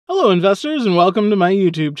Hello investors, and welcome to my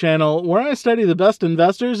YouTube channel where I study the best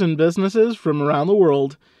investors and businesses from around the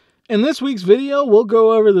world. In this week's video, we'll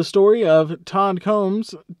go over the story of Todd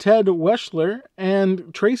Combs, Ted Weschler,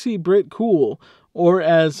 and Tracy Britt, or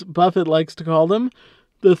as Buffett likes to call them,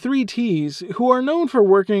 the 3 T's, who are known for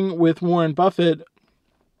working with Warren Buffett,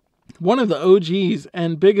 one of the OGs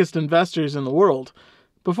and biggest investors in the world.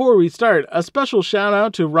 Before we start, a special shout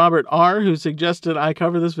out to Robert R., who suggested I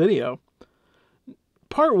cover this video.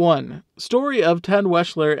 Part 1. Story of Ted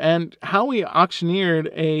Weschler and how he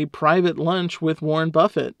auctioneered a private lunch with Warren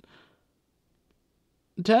Buffett.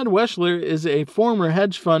 Ted Weschler is a former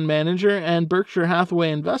hedge fund manager and Berkshire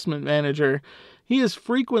Hathaway investment manager. He is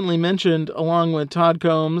frequently mentioned, along with Todd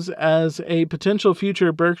Combs, as a potential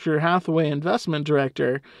future Berkshire Hathaway investment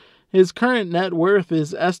director. His current net worth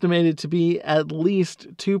is estimated to be at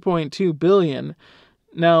least $2.2 billion.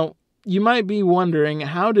 Now, you might be wondering,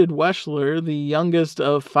 how did Weschler, the youngest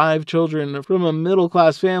of 5 children from a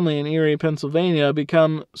middle-class family in Erie, Pennsylvania,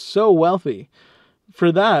 become so wealthy?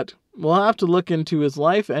 For that, we'll have to look into his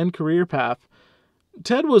life and career path.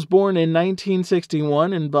 Ted was born in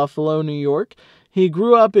 1961 in Buffalo, New York. He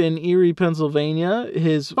grew up in Erie, Pennsylvania.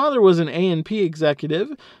 His father was an A&P executive.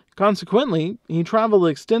 Consequently, he traveled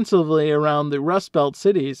extensively around the Rust Belt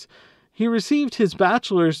cities. He received his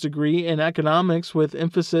bachelor's degree in economics with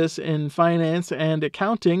emphasis in finance and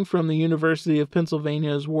accounting from the University of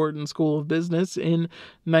Pennsylvania's Wharton School of Business in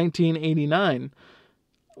 1989.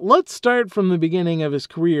 Let's start from the beginning of his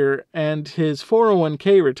career and his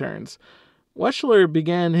 401k returns. Weschler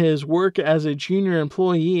began his work as a junior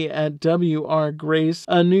employee at W.R. Grace,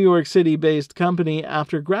 a New York City-based company,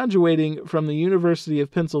 after graduating from the University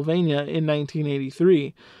of Pennsylvania in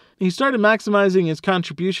 1983. He started maximizing his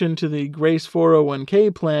contribution to the Grace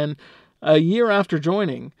 401k plan a year after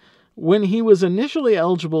joining, when he was initially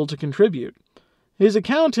eligible to contribute. His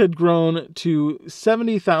account had grown to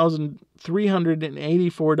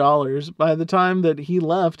 $70,384 by the time that he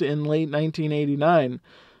left in late 1989.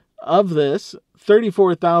 Of this,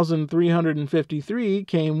 $34,353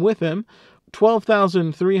 came with him.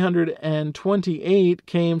 $12,328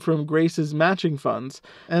 came from Grace's matching funds,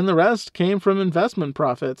 and the rest came from investment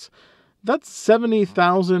profits. That's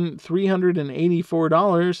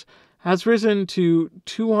 $70,384 has risen to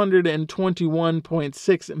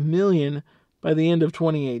 $221.6 million by the end of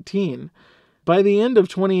 2018. By the end of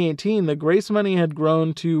 2018, the Grace money had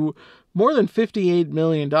grown to more than $58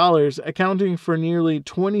 million, accounting for nearly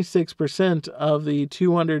 26% of the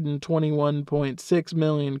 $221.6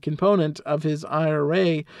 million component of his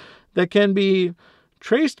IRA that can be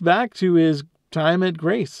traced back to his time at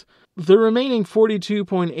Grace. The remaining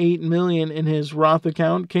 $42.8 million in his Roth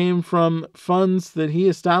account came from funds that he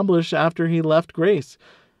established after he left Grace.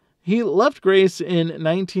 He left Grace in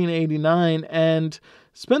 1989 and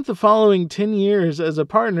spent the following 10 years as a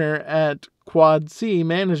partner at Quad C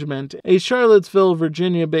Management, a Charlottesville,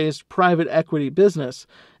 Virginia-based private equity business.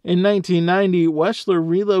 In 1990, Weschler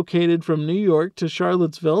relocated from New York to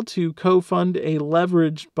Charlottesville to co-fund a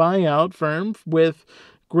leveraged buyout firm with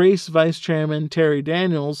Grace Vice Chairman Terry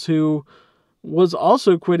Daniels, who was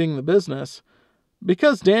also quitting the business.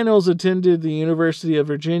 Because Daniels attended the University of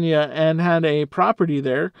Virginia and had a property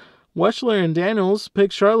there, Weschler and Daniels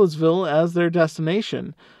picked Charlottesville as their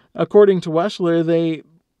destination. According to Weschler, they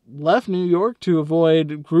left New York to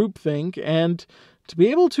avoid groupthink and to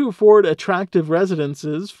be able to afford attractive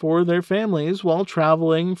residences for their families while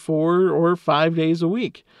traveling 4 or 5 days a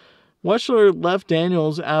week. Weschler left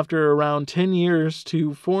Daniels after around 10 years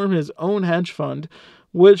to form his own hedge fund,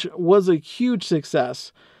 which was a huge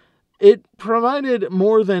success. It provided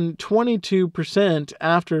more than 22%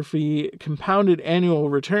 after-fee compounded annual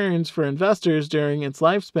returns for investors during its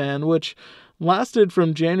lifespan, which lasted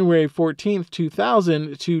from January 14,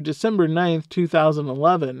 2000 to December 9,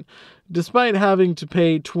 2011. Despite having to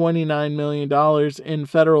pay $29 million in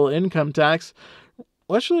federal income tax,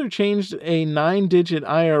 Weschler changed a 9-digit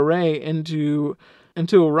IRA into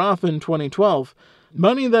a Roth in 2012.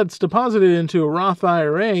 Money that's deposited into a Roth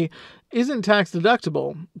IRA isn't tax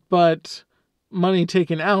deductible, but money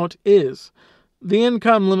taken out is. The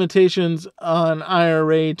income limitations on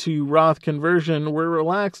IRA to Roth conversion were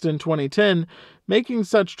relaxed in 2010, making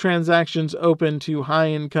such transactions open to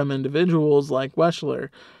high-income individuals like Weschler.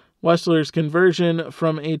 Weschler's conversion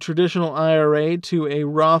from a traditional IRA to a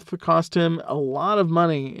Roth cost him a lot of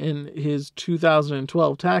money in his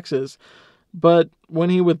 2012 taxes, but when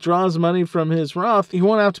he withdraws money from his Roth, he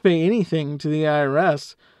won't have to pay anything to the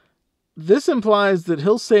IRS. This implies that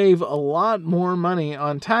he'll save a lot more money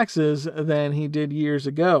on taxes than he did years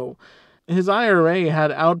ago. His IRA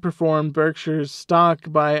had outperformed Berkshire's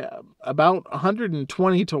stock by about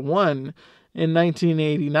 120 to 1 in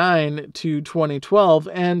 1989 to 2012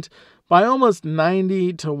 and by almost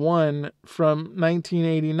 90 to 1 from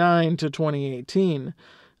 1989 to 2018.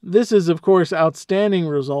 This is, of course, outstanding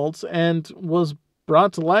results and was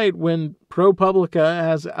brought to light when ProPublica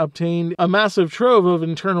has obtained a massive trove of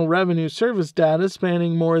Internal Revenue Service data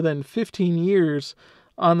spanning more than 15 years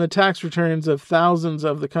on the tax returns of thousands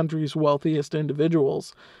of the country's wealthiest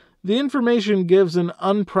individuals. The information gives an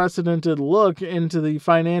unprecedented look into the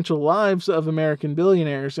financial lives of American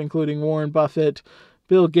billionaires, including Warren Buffett,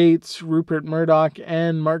 Bill Gates, Rupert Murdoch,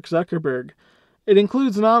 and Mark Zuckerberg. It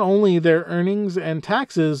includes not only their earnings and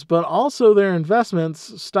taxes, but also their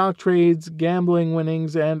investments, stock trades, gambling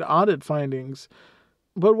winnings, and audit findings.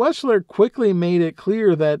 But Weschler quickly made it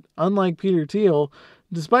clear that, unlike Peter Thiel,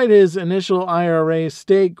 despite his initial IRA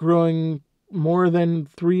stake growing more than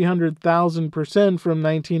 300,000% from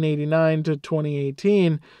 1989 to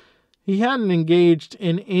 2018, he hadn't engaged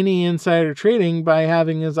in any insider trading by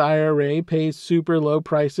having his IRA pay super low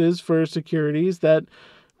prices for securities that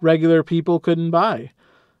regular people couldn't buy.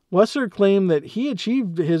 Weschler claimed that he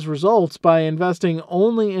achieved his results by investing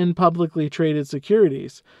only in publicly traded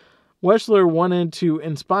securities. Weschler wanted to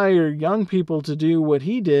inspire young people to do what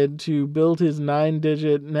he did to build his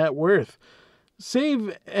 9-digit net worth.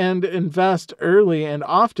 Save and invest early and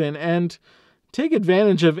often, and take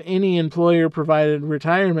advantage of any employer-provided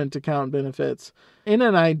retirement account benefits. In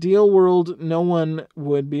an ideal world, no one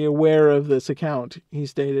would be aware of this account, he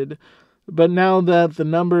stated. But now that the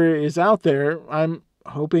number is out there, I'm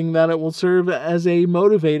hoping that it will serve as a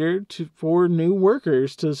motivator for new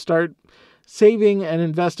workers to start saving and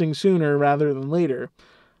investing sooner rather than later.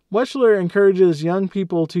 Weschler encourages young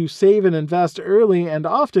people to save and invest early and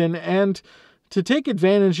often, and to take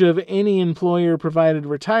advantage of any employer-provided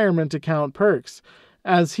retirement account perks,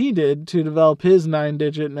 as he did to develop his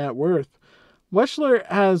 9-digit net worth. Weschler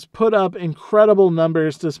has put up incredible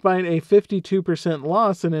numbers despite a 52%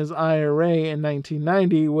 loss in his IRA in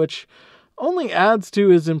 1990, which only adds to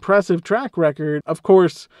his impressive track record. Of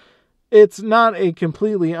course, it's not a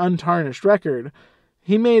completely untarnished record.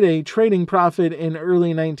 He made a trading profit in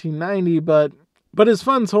early 1990, but his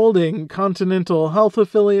funds holding Continental Health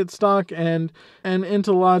affiliate stock and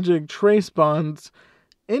Interlogic Trace bonds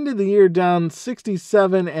ended the year down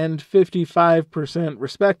 67 and 55%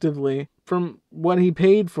 respectively from what he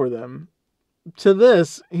paid for them. To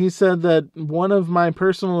this, he said that one of my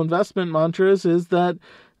personal investment mantras is that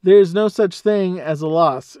there's no such thing as a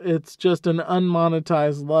loss. It's just an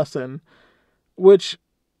unmonetized lesson, which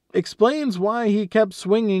explains why he kept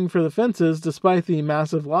swinging for the fences despite the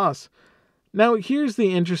massive loss. Now, here's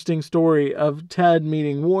the interesting story of Ted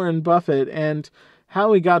meeting Warren Buffett and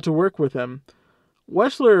how he got to work with him.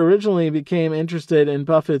 Weschler originally became interested in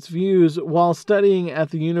Buffett's views while studying at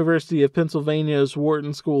the University of Pennsylvania's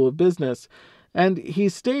Wharton School of Business, and he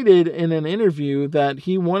stated in an interview that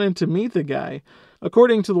he wanted to meet the guy.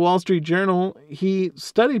 According to the Wall Street Journal, he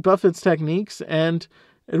studied Buffett's techniques, and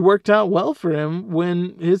it worked out well for him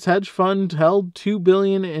when his hedge fund held $2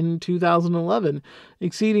 billion in 2011,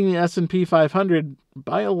 exceeding the S&P 500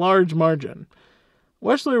 by a large margin.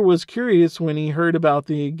 Weschler was curious when he heard about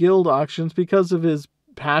the guild auctions because of his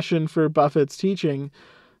passion for Buffett's teaching.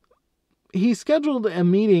 He scheduled a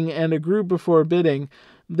meeting and a group before bidding.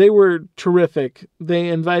 They were terrific. They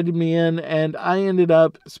invited me in, and I ended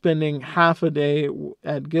up spending half a day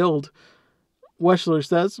at guild. Weschler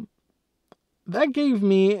says, that gave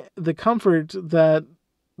me the comfort that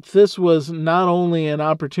this was not only an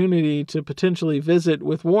opportunity to potentially visit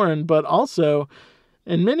with Warren, but also,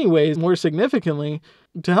 in many ways, more significantly,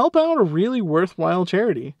 to help out a really worthwhile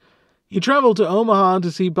charity. He traveled to Omaha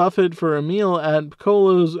to see Buffett for a meal at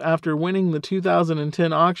Picolo's after winning the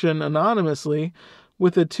 2010 auction anonymously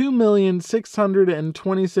with a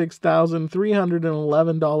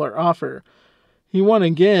 $2,626,311 offer. He won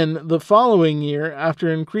again the following year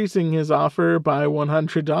after increasing his offer by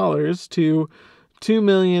 $100 to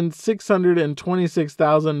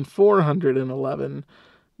 $2,626,411.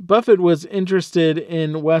 Buffett was interested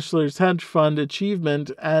in Weschler's hedge fund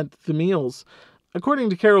achievement at the meals. According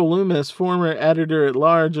to Carol Loomis, former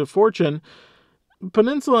editor-at-large of Fortune,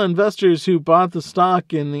 Peninsula investors who bought the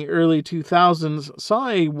stock in the early 2000s saw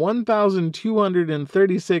a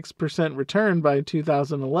 1,236% return by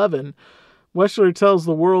 2011. Weschler tells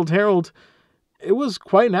the World Herald, "It was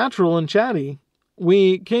quite natural and chatty.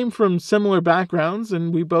 We came from similar backgrounds,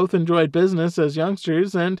 and we both enjoyed business as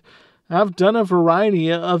youngsters and have done a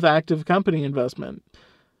variety of active company investment."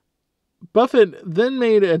 Buffett then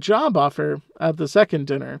made a job offer at the second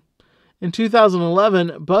dinner. In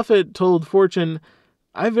 2011, Buffett told Fortune,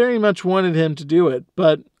 "I very much wanted him to do it,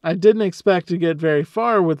 but I didn't expect to get very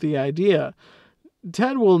far with the idea.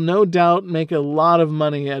 Ted will no doubt make a lot of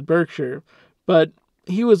money at Berkshire, but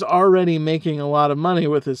he was already making a lot of money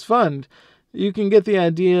with his fund. You can get the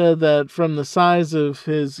idea that from the size of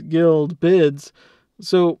his guild bids,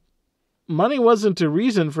 so money wasn't a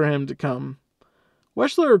reason for him to come."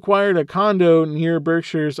 Weschler acquired a condo near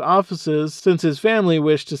Berkshire's offices since his family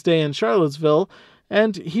wished to stay in Charlottesville,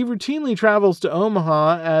 and he routinely travels to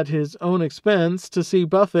Omaha at his own expense to see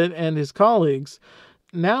Buffett and his colleagues.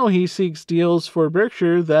 Now he seeks deals for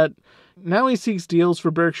Berkshire that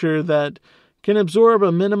can absorb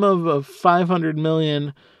a minimum of $500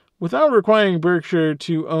 million without requiring Berkshire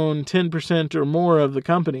to own 10% or more of the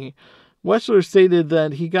company. Weschler stated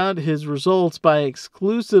that he got his results by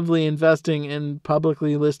exclusively investing in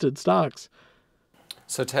publicly listed stocks.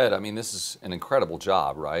 So Ted, I mean, this is an incredible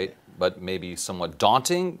job, right? But maybe somewhat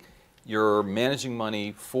daunting. You're managing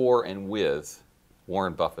money for and with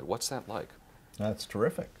Warren Buffett. What's that like? That's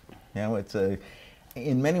terrific.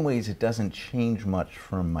 In many ways, it doesn't change much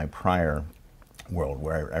from my prior world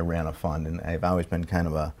where I ran a fund, and I've always been kind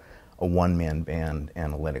of a one-man band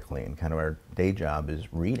analytically, and kind of our day job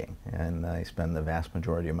is reading, and I spend the vast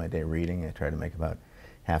majority of my day reading. I try to make about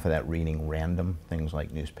half of that reading random, things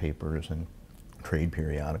like newspapers and trade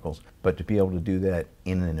periodicals, but to be able to do that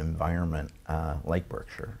in an environment like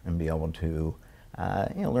Berkshire and be able to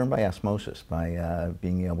learn by osmosis, by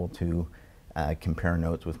being able to compare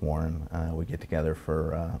notes with Warren. We get together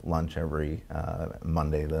for lunch every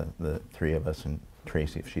Monday, the three of us, and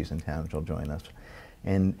Tracy, if she's in town, she'll join us.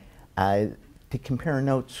 And to compare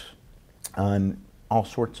notes on all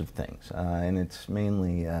sorts of things. And it's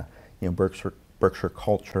mainly Berkshire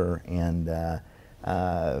culture and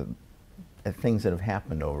things that have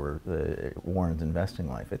happened over Warren's investing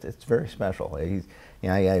life. It's very special.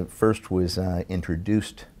 I first was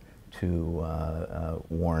introduced to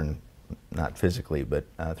Warren, not physically, but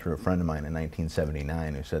through a friend of mine in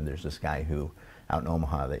 1979 who said there's this guy who out in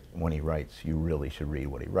Omaha that when he writes, you really should read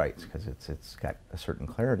what he writes because it's got a certain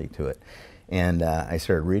clarity to it. And I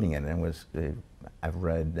started reading it, and I've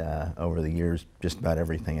read over the years just about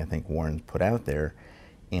everything I think Warren's put out there,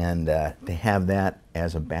 and to have that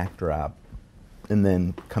as a backdrop and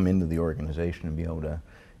then come into the organization and be able to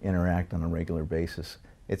interact on a regular basis,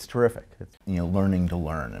 it's terrific. It's, learning to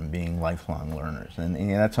learn and being lifelong learners. And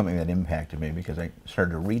that's something that impacted me because I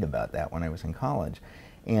started to read about that when I was in college.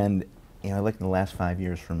 And I look at the last 5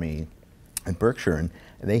 years for me at Berkshire, and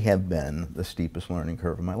they have been the steepest learning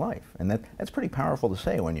curve of my life. And that's pretty powerful to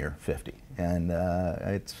say when you're 50. And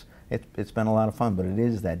it's been a lot of fun, but it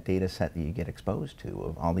is that data set that you get exposed to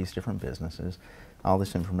of all these different businesses, all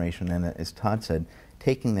this information, and as Todd said,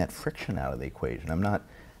 taking that friction out of the equation.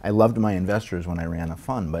 I loved my investors when I ran a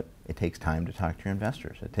fund, but it takes time to talk to your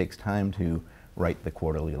investors. It takes time to write the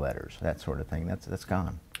quarterly letters, that sort of thing. That's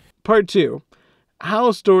gone. Part 2.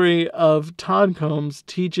 How story of Todd Combs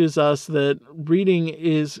teaches us that reading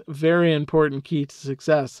is a very important key to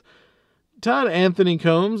success. Todd Anthony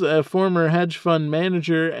Combs, a former hedge fund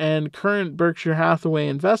manager and current Berkshire Hathaway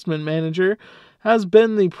investment manager, has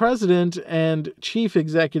been the president and chief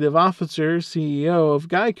executive officer, CEO of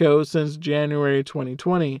Geico since January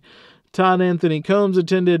 2020. Todd Anthony Combs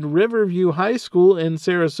attended Riverview High School in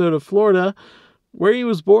Sarasota, Florida, where he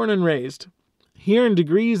was born and raised. He earned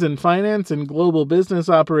degrees in finance and global business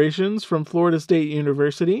operations from Florida State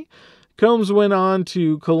University. Combs went on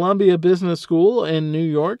to Columbia Business School in New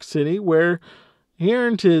York City, where he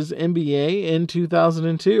earned his MBA in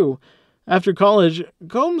 2002. After college,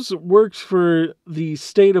 Combs worked for the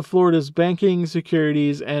state of Florida's Banking,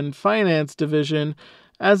 Securities, and Finance Division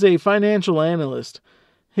as a financial analyst.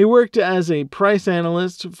 He worked as a price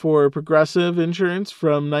analyst for Progressive Insurance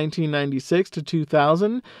from 1996 to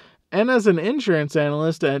 2000, and as an insurance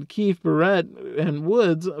analyst at Keefe, Bruyette &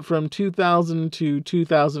 Woods from 2000 to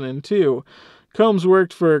 2002. Combs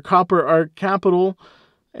worked for Copper Arc Capital,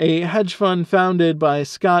 a hedge fund founded by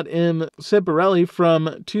Scott M. Ciparelli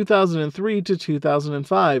from 2003 to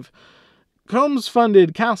 2005. Combs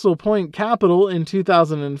funded Castle Point Capital in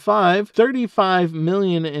 2005, $35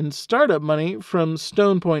 million in startup money from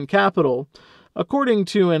Stone Point Capital. According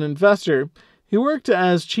to an investor, he worked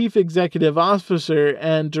as chief executive officer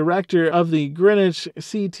and director of the Greenwich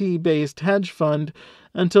CT-based hedge fund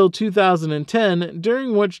until 2010,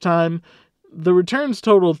 during which time the returns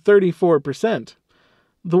totaled 34%.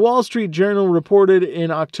 The Wall Street Journal reported in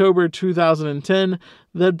October 2010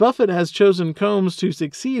 that Buffett has chosen Combs to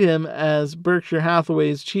succeed him as Berkshire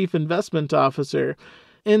Hathaway's chief investment officer.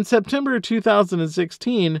 In September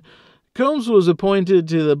 2016, Combs was appointed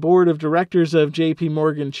to the board of directors of J.P.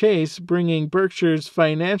 Morgan Chase, bringing Berkshire's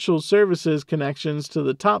financial services connections to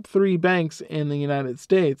the top 3 banks in the United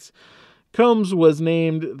States. Combs was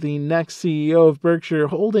named the next CEO of Berkshire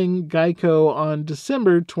Holding Geico on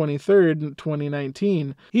December 23,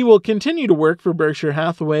 2019. He will continue to work for Berkshire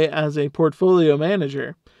Hathaway as a portfolio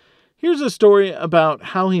manager. Here's a story about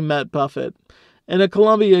how he met Buffett. In a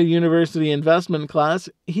Columbia University investment class,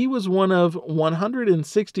 he was one of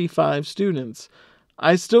 165 students.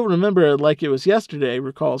 I still remember it like it was yesterday,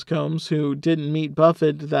 recalls Combs, who didn't meet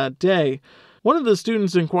Buffett that day. One of the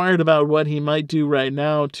students inquired about what he might do right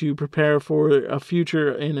now to prepare for a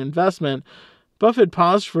future in investment. Buffett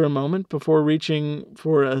paused for a moment before reaching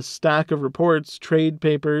for a stack of reports, trade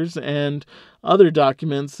papers, and other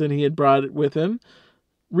documents that he had brought with him.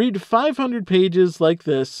 "Read 500 pages like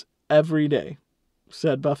this every day,"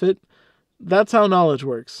 said Buffett. "That's how knowledge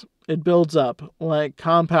works. It builds up, like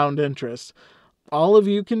compound interest. All of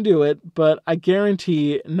you can do it, but I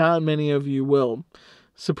guarantee not many of you will."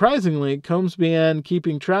 Surprisingly, Combs began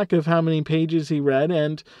keeping track of how many pages he read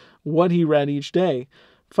and what he read each day.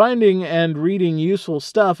 Finding and reading useful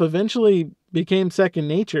stuff eventually became second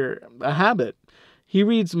nature, a habit. He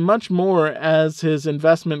reads much more as his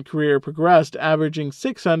investment career progressed, averaging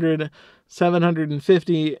 600,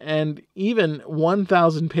 750, and even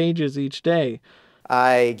 1,000 pages each day.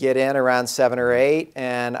 I get in around 7 or 8,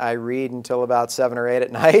 and I read until about 7 or 8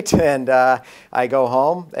 at night, and I go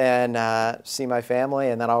home and see my family,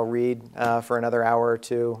 and then I'll read for another hour or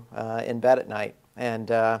 2 in bed at night. And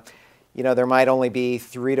there might only be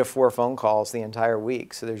 3 to 4 phone calls the entire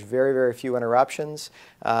week, so there's very, very few interruptions.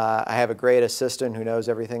 I have a great assistant who knows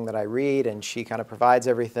everything that I read, and she kind of provides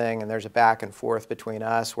everything, and there's a back and forth between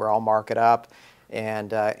us where I'll mark it up and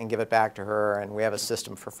give it back to her, and we have a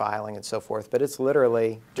system for filing and so forth. But it's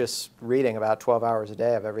literally just reading about 12 hours a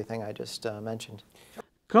day of everything I just mentioned.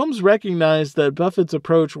 Combs recognized that Buffett's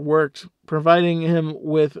approach worked, providing him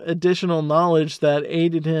with additional knowledge that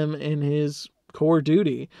aided him in his core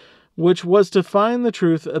duty, which was to find the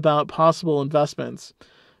truth about possible investments.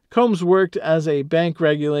 Combs worked as a bank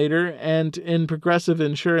regulator and in Progressive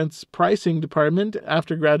Insurance pricing department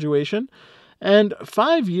after graduation, and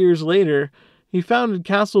 5 years later, he founded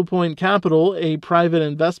Castle Point Capital, a private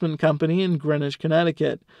investment company in Greenwich,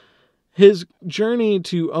 Connecticut. His journey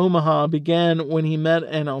to Omaha began when he met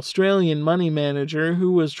an Australian money manager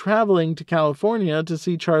who was traveling to California to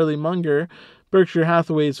see Charlie Munger, Berkshire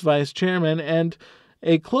Hathaway's vice chairman and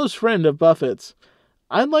a close friend of Buffett's.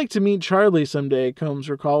 "I'd like to meet Charlie someday," Combs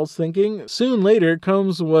recalls, thinking. Soon later,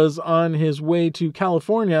 Combs was on his way to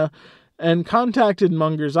California and contacted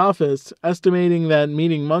Munger's office, estimating that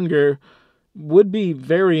meeting Munger would be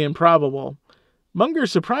very improbable. Munger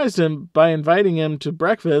surprised him by inviting him to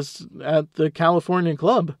breakfast at the California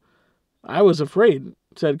Club. "I was afraid,"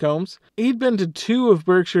 said Combs. He'd been to 2 of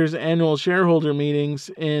Berkshire's annual shareholder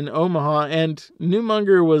meetings in Omaha and knew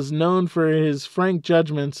Munger was known for his frank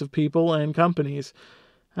judgments of people and companies.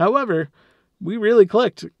 "However, we really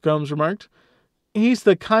clicked," Combs remarked. "He's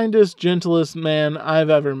the kindest, gentlest man I've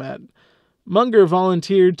ever met." Munger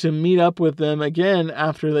volunteered to meet up with them again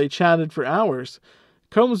after they chatted for hours.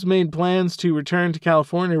 Combs made plans to return to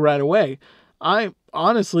California right away. "I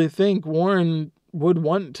honestly think Warren would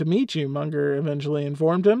want to meet you," Munger eventually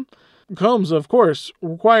informed him. Combs, of course,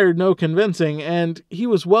 required no convincing, and he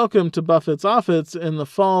was welcomed to Buffett's office in the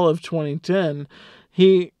fall of 2010.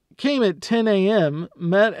 He came at 10 a.m.,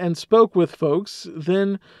 met and spoke with folks,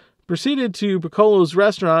 then proceeded to Piccolo's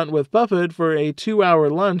restaurant with Buffett for a 2-hour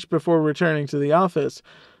lunch before returning to the office.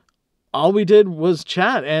 "All we did was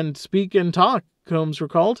chat and speak and talk," Combs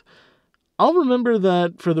recalled. "I'll remember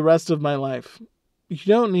that for the rest of my life." You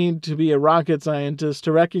don't need to be a rocket scientist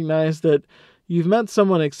to recognize that you've met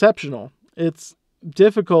someone exceptional. It's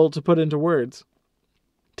difficult to put into words.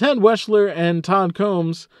 Ted Weschler and Todd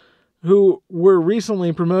Combs, who were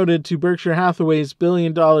recently promoted to Berkshire Hathaway's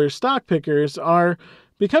billion-dollar stock pickers, are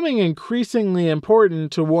becoming increasingly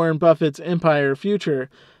important to Warren Buffett's empire future.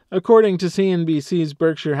 According to CNBC's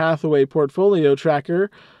Berkshire Hathaway portfolio tracker,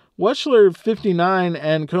 Weschler 59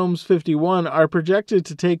 and Combs 51 are projected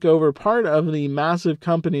to take over part of the massive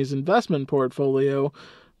company's investment portfolio,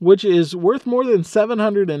 which is worth more than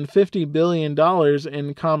 $750 billion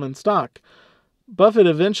in common stock. Buffett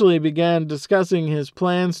eventually began discussing his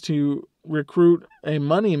plans to recruit a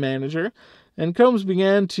money manager, and Combs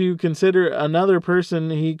began to consider another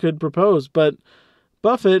person he could propose, but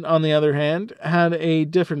Buffett, on the other hand, had a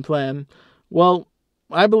different plan. "Well,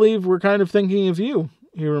 I believe we're kind of thinking of you,"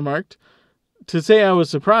 he remarked. To say I was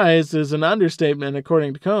surprised is an understatement,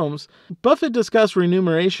 according to Combs. Buffett discussed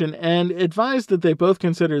remuneration and advised that they both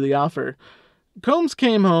consider the offer. Combs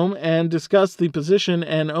came home and discussed the position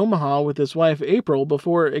in Omaha with his wife April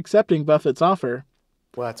before accepting Buffett's offer.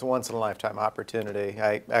 Well, it's a once-in-a-lifetime opportunity.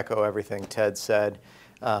 I echo everything Ted said.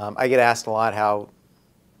 I get asked a lot how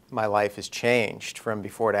my life has changed from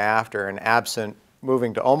before to after, and absent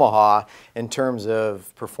moving to Omaha in terms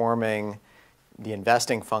of performing the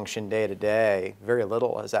investing function day to day, very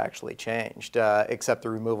little has actually changed, except the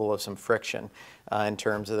removal of some friction in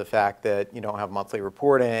terms of the fact that you don't have monthly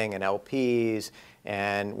reporting and LPs,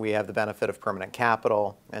 and we have the benefit of permanent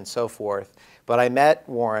capital and so forth. But I met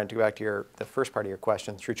Warren, to go back to the first part of your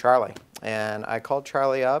question, through Charlie. And I called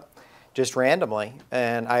Charlie up just randomly,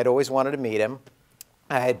 and I had always wanted to meet him.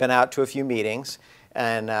 I had been out to a few meetings,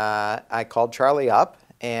 and I called Charlie up,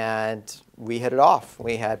 and we hit it off.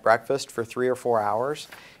 We had breakfast for 3 or 4 hours,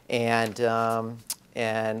 and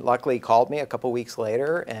luckily he called me a couple weeks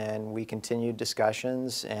later, and we continued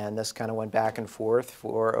discussions, and this kind of went back and forth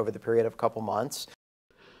for over the period of a couple months.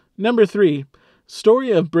 Number 3,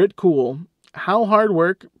 story of Britt Cool, how hard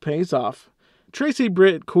work pays off. Tracy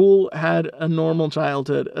Britt Cool had a normal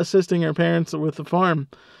childhood, assisting her parents with the farm.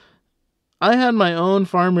 I had my own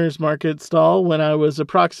farmer's market stall when I was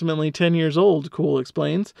approximately 10 years old, Cool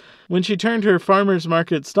explains. When she turned her farmer's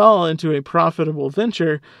market stall into a profitable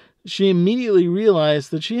venture, she immediately realized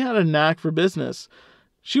that she had a knack for business.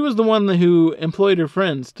 She was the one who employed her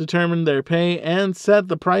friends, determined their pay, and set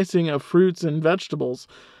the pricing of fruits and vegetables.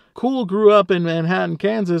 Cool grew up in Manhattan,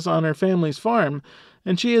 Kansas on her family's farm,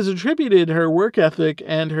 and she has attributed her work ethic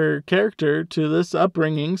and her character to this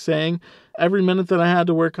upbringing, saying, "Every minute that I had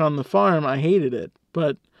to work on the farm, I hated it,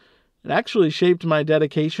 but it actually shaped my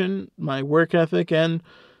dedication, my work ethic, and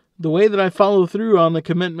the way that I follow through on the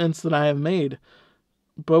commitments that I have made."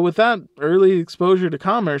 But with that early exposure to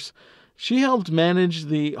commerce, she helped manage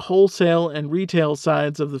the wholesale and retail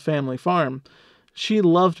sides of the family farm. She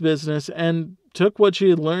loved business and took what she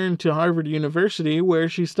had learned to Harvard University, where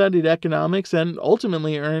she studied economics and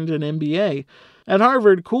ultimately earned an MBA. At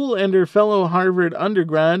Harvard, Cool and her fellow Harvard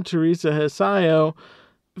undergrad, Teresa Hisayo,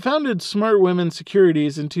 founded Smart Women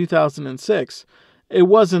Securities in 2006. It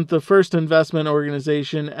wasn't the first investment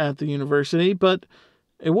organization at the university, but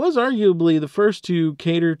it was arguably the first to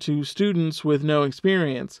cater to students with no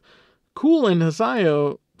experience. Cool and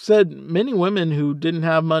Hisayo said many women who didn't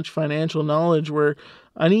have much financial knowledge were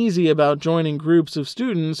uneasy about joining groups of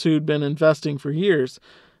students who'd been investing for years.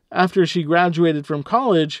 After she graduated from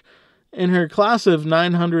college, in her class of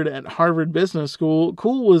 900 at Harvard Business School,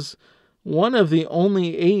 Cool was one of the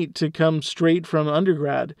only 8 to come straight from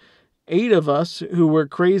undergrad. 8 of us who were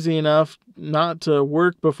crazy enough not to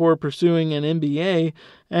work before pursuing an MBA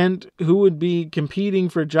and who would be competing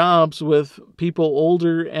for jobs with people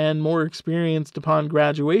older and more experienced upon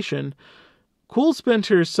graduation. Cool spent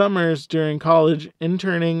her summers during college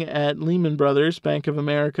interning at Lehman Brothers, Bank of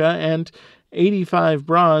America, and 85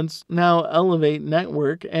 Broads, now Elevate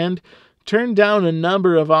Network, and turned down a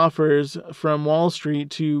number of offers from Wall Street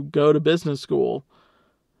to go to business school.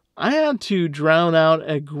 I had to drown out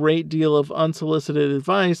a great deal of unsolicited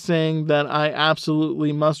advice saying that I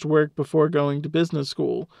absolutely must work before going to business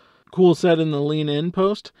school. Cool said in the Lean In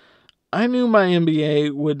post, "I knew my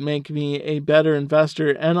MBA would make me a better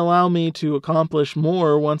investor and allow me to accomplish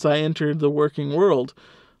more once I entered the working world."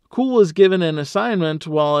 Cool was given an assignment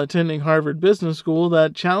while attending Harvard Business School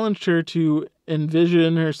that challenged her to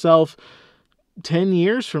envision herself 10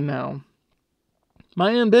 years from now.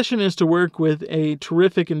 "My ambition is to work with a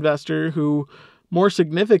terrific investor who, more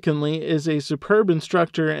significantly, is a superb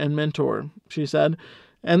instructor and mentor," she said,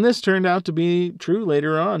 and this turned out to be true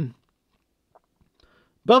later on.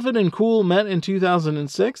 Buffett and Cool met in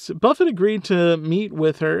 2006. Buffett agreed to meet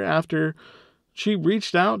with her after she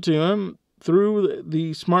reached out to him through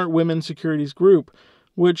the Smart Women Securities Group,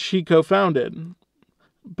 which he co-founded.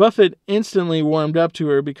 Buffett instantly warmed up to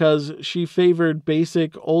her because she favored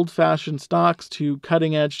basic, old-fashioned stocks to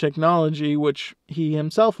cutting-edge technology, which he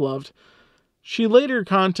himself loved. She later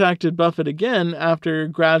contacted Buffett again after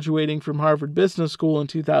graduating from Harvard Business School in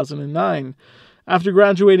 2009. After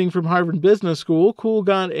graduating from Harvard Business School, Cool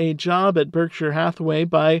got a job at Berkshire Hathaway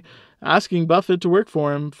by asking Buffett to work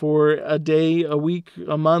for him for a day, a week,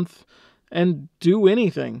 a month, and do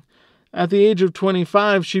anything. At the age of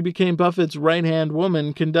 25, she became Buffett's right-hand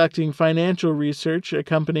woman, conducting financial research,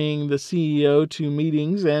 accompanying the CEO to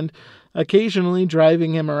meetings, and occasionally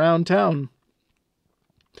driving him around town.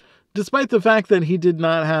 Despite the fact that he did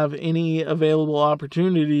not have any available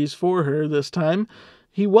opportunities for her this time,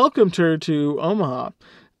 he welcomed her to Omaha.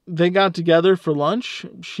 They got together for lunch.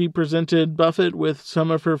 She presented Buffett with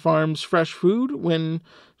some of her farm's fresh food when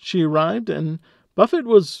she arrived, and Buffett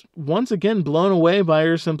was once again blown away by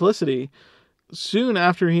her simplicity. Soon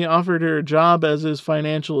after, he offered her a job as his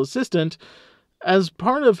financial assistant. As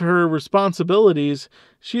part of her responsibilities,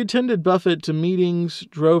 she attended Buffett to meetings,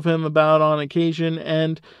 drove him about on occasion,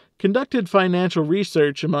 and conducted financial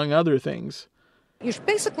research, among other things. You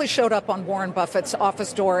basically showed up on Warren Buffett's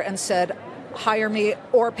office door and said, hire me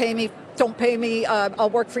or pay me, don't pay me, I'll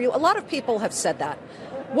work for you. A lot of people have said that.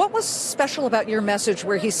 What was special about your message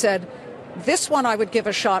where he said, this one I would give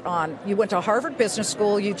a shot on? You went to Harvard Business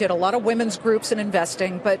School, you did a lot of women's groups and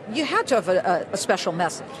investing, but you had to have a special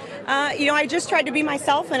message. I just tried to be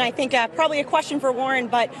myself, and I think probably a question for Warren,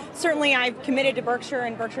 but certainly I've committed to Berkshire,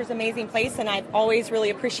 and Berkshire's an amazing place, and I've always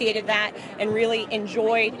really appreciated that and really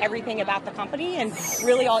enjoyed everything about the company and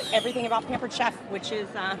really everything about Pampered Chef, which is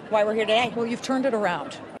why we're here today. Well, you've turned it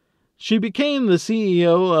around. She became the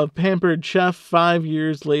CEO of Pampered Chef 5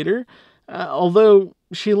 years later. Although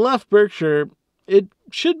she left Berkshire, it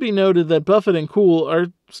should be noted that Buffett and Cool are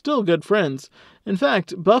still good friends. In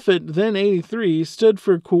fact, Buffett, then 83, stood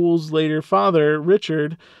for Cool's later father,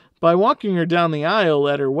 Richard, by walking her down the aisle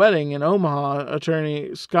at her wedding in Omaha,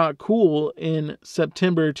 attorney Scott Cool, in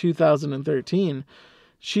September 2013.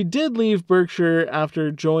 She did leave Berkshire after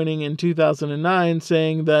joining in 2009,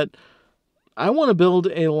 saying that, I want to build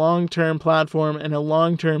a long-term platform and a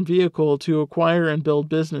long-term vehicle to acquire and build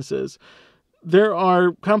businesses. There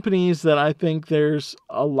are companies that I think there's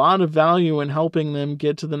a lot of value in helping them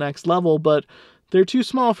get to the next level, but they're too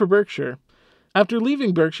small for Berkshire. After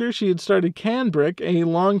leaving Berkshire, she had started CanBrick, a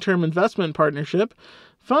long-term investment partnership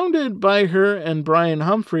founded by her and Brian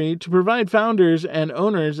Humphrey to provide founders and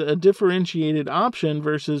owners a differentiated option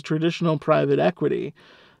versus traditional private equity.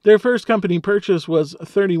 Their first company purchase was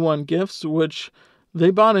 31 Gifts, which they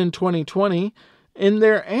bought in 2020. In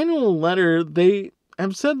their annual letter, they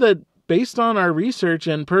have said that based on our research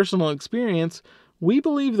and personal experience, we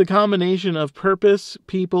believe the combination of purpose,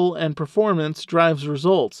 people, and performance drives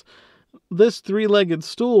results. This three-legged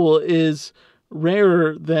stool is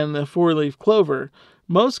rarer than the four-leaf clover.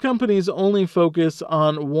 Most companies only focus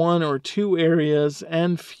on one or two areas,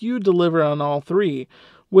 and few deliver on all three.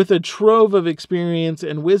 With a trove of experience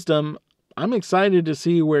and wisdom, I'm excited to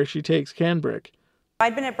see where she takes CanBrick.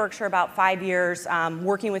 I'd been at Berkshire about 5 years,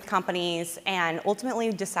 working with companies, and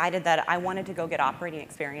ultimately decided that I wanted to go get operating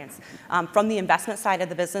experience. From the investment side of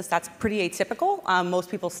the business, that's pretty atypical. Most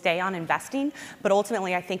people stay on investing, but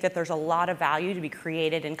ultimately I think that there's a lot of value to be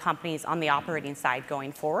created in companies on the operating side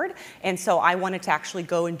going forward, and so I wanted to actually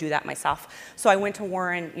go and do that myself. So I went to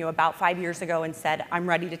Warren, about 5 years ago and said, I'm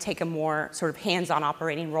ready to take a more sort of hands-on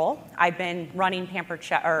operating role. I've been running Pampered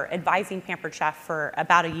Chef, or advising Pampered Chef for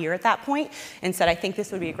about a year at that point, and said, I think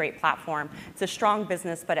this would be a great platform. It's a strong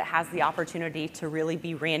business, but it has the opportunity to really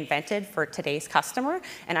be reinvented for today's customer.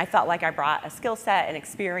 And I felt like I brought a skill set and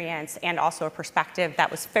experience and also a perspective that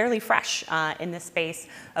was fairly fresh in this space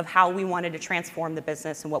of how we wanted to transform the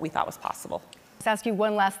business and what we thought was possible. Let's ask you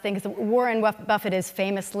one last thing, because Warren Buffett is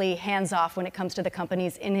famously hands-off when it comes to the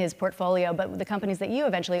companies in his portfolio, but the companies that you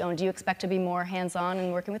eventually own, do you expect to be more hands-on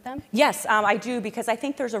in working with them? Yes, I do, because I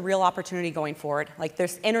think there's a real opportunity going forward. Like,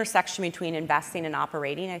 this intersection between investing and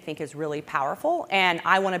operating, I think, is really powerful, and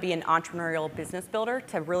I want to be an entrepreneurial business builder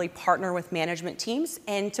to really partner with management teams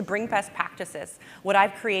and to bring best practices. What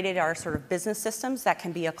I've created are sort of business systems that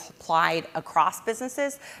can be applied across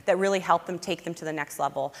businesses that really help them take them to the next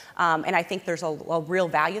level, and I think there's a real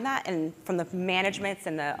value in that, and from the managements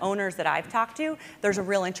and the owners that I've talked to, there's a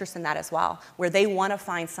real interest in that as well, where they want to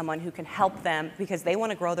find someone who can help them because they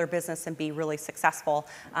want to grow their business and be really successful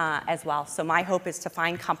as well. So my hope is to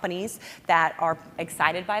find companies that are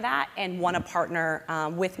excited by that and want to partner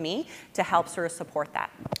with me to help sort of support that.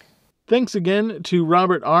 Thanks again to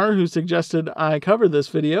Robert R., who suggested I cover this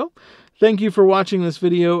video. Thank you for watching this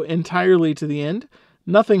video entirely to the end.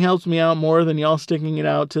 Nothing helps me out more than y'all sticking it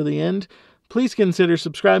out to the end. Please consider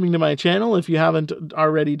subscribing to my channel if you haven't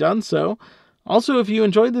already done so. Also, if you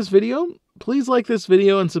enjoyed this video, please like this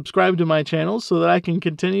video and subscribe to my channel so that I can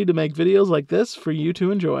continue to make videos like this for you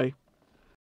to enjoy.